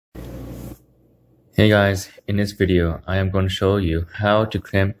Hey guys, in this video I am going to show you how to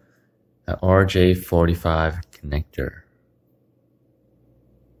crimp an RJ45 connector.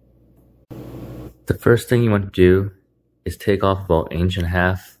 The first thing you want to do is take off about 1.5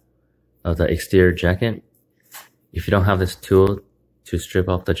 inches of the exterior jacket. If you don't have this tool to strip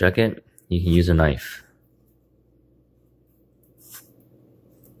off the jacket, you can use a knife.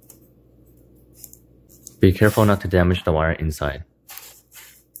 Be careful not to damage the wire inside.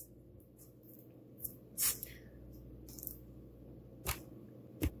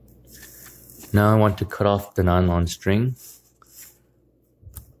 Now I want to cut off the nylon string.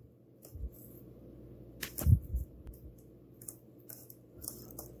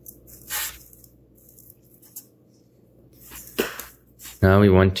 Now we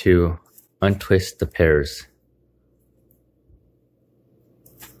want to untwist the pairs.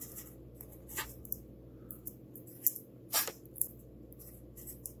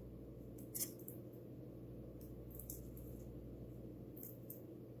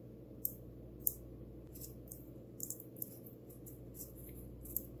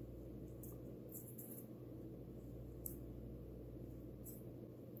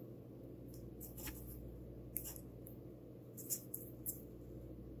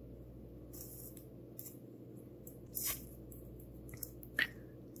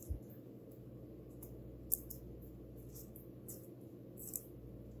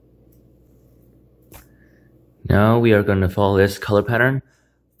 Now we are going to follow this color pattern.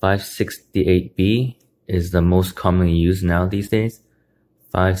 568B is the most commonly used now these days.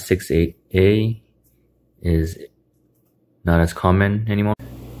 568A is not as common anymore.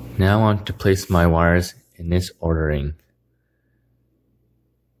 Now I want to place my wires in this ordering,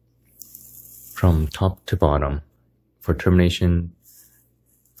 from top to bottom, for termination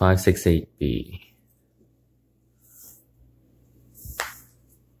 568B.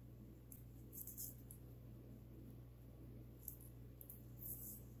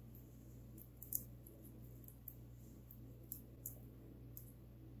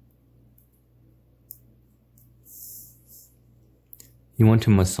 You want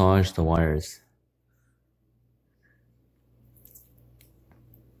to massage the wires.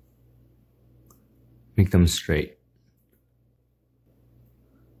 Make them straight.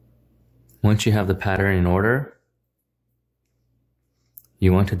 Once you have the pattern in order,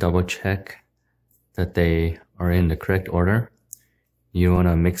 you want to double check that they are in the correct order. You want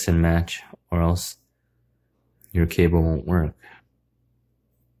to mix and match, or else your cable won't work.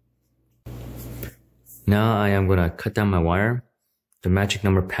 Now I am going to cut down my wire. The magic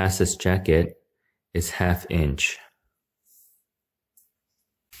number past this jacket is 1/2 inch.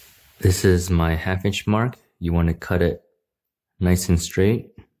 This is my 1/2 inch mark. You want to cut it nice and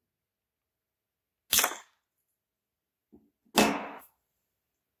straight.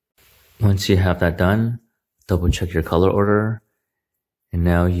 Once you have that done, double check your color order. And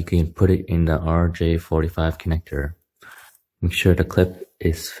now you can put it in the RJ45 connector. Make sure the clip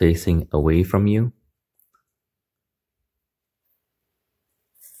is facing away from you.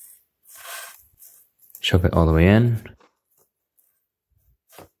 Shove it all the way in,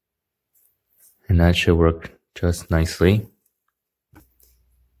 and that should work just nicely.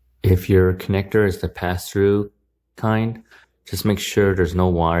 If your connector is the pass-through kind, just make sure there's no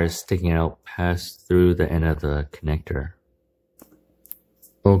wires sticking out past through the end of the connector.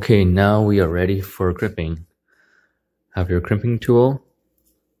 Okay, now we are ready for crimping. Have your crimping tool,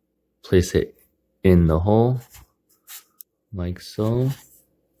 place it in the hole, like so.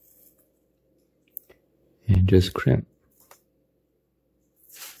 And just crimp.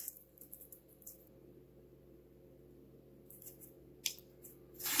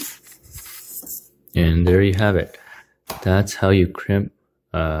 And there you have it. That's how you crimp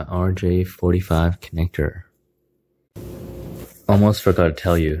a RJ45 connector. Almost forgot to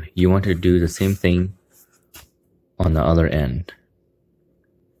tell you, you want to do the same thing on the other end.